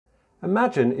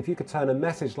Imagine if you could turn a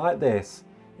message like this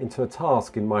into a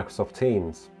task in Microsoft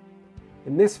Teams.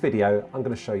 In this video, I'm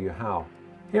going to show you how.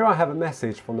 Here I have a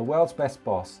message from the world's best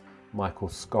boss, Michael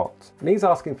Scott, and he's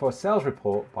asking for a sales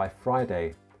report by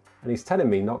Friday, and he's telling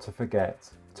me not to forget.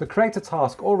 To create a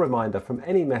task or reminder from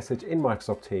any message in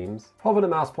Microsoft Teams, hover the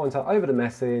mouse pointer over the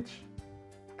message,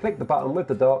 click the button with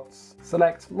the dots,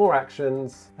 select More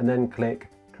Actions, and then click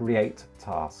Create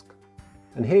Task.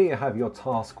 And here you have your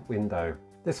task window.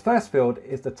 This first field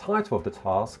is the title of the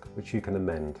task, which you can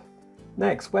amend.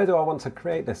 Next, where do I want to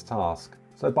create this task?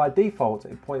 So by default,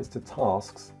 it points to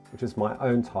tasks, which is my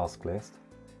own task list.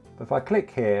 But if I click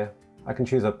here, I can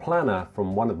choose a planner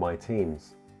from one of my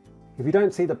teams. If you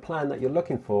don't see the plan that you're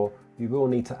looking for, you will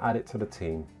need to add it to the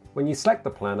team. When you select the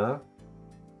planner,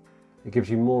 it gives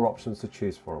you more options to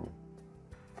choose from.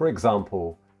 For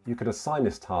example, you could assign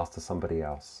this task to somebody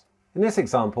else. In this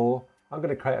example, I'm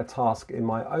going to create a task in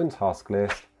my own task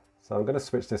list, so I'm going to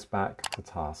switch this back to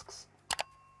tasks.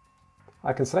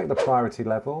 I can select the priority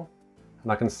level, and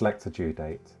I can select a due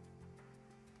date.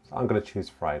 So I'm going to choose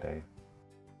Friday.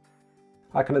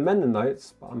 I can amend the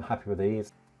notes, but I'm happy with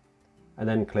these, and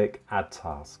then click Add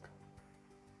Task.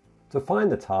 To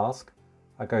find the task,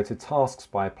 I go to Tasks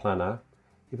by Planner.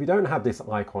 If you don't have this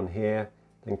icon here,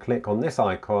 then click on this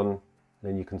icon, and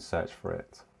then you can search for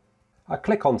it. I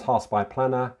click on Task by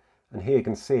Planner, and here you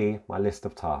can see my list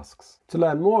of tasks. To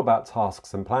learn more about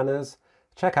tasks and planners,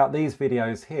 check out these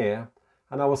videos here,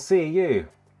 and I will see you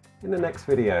in the next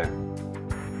video.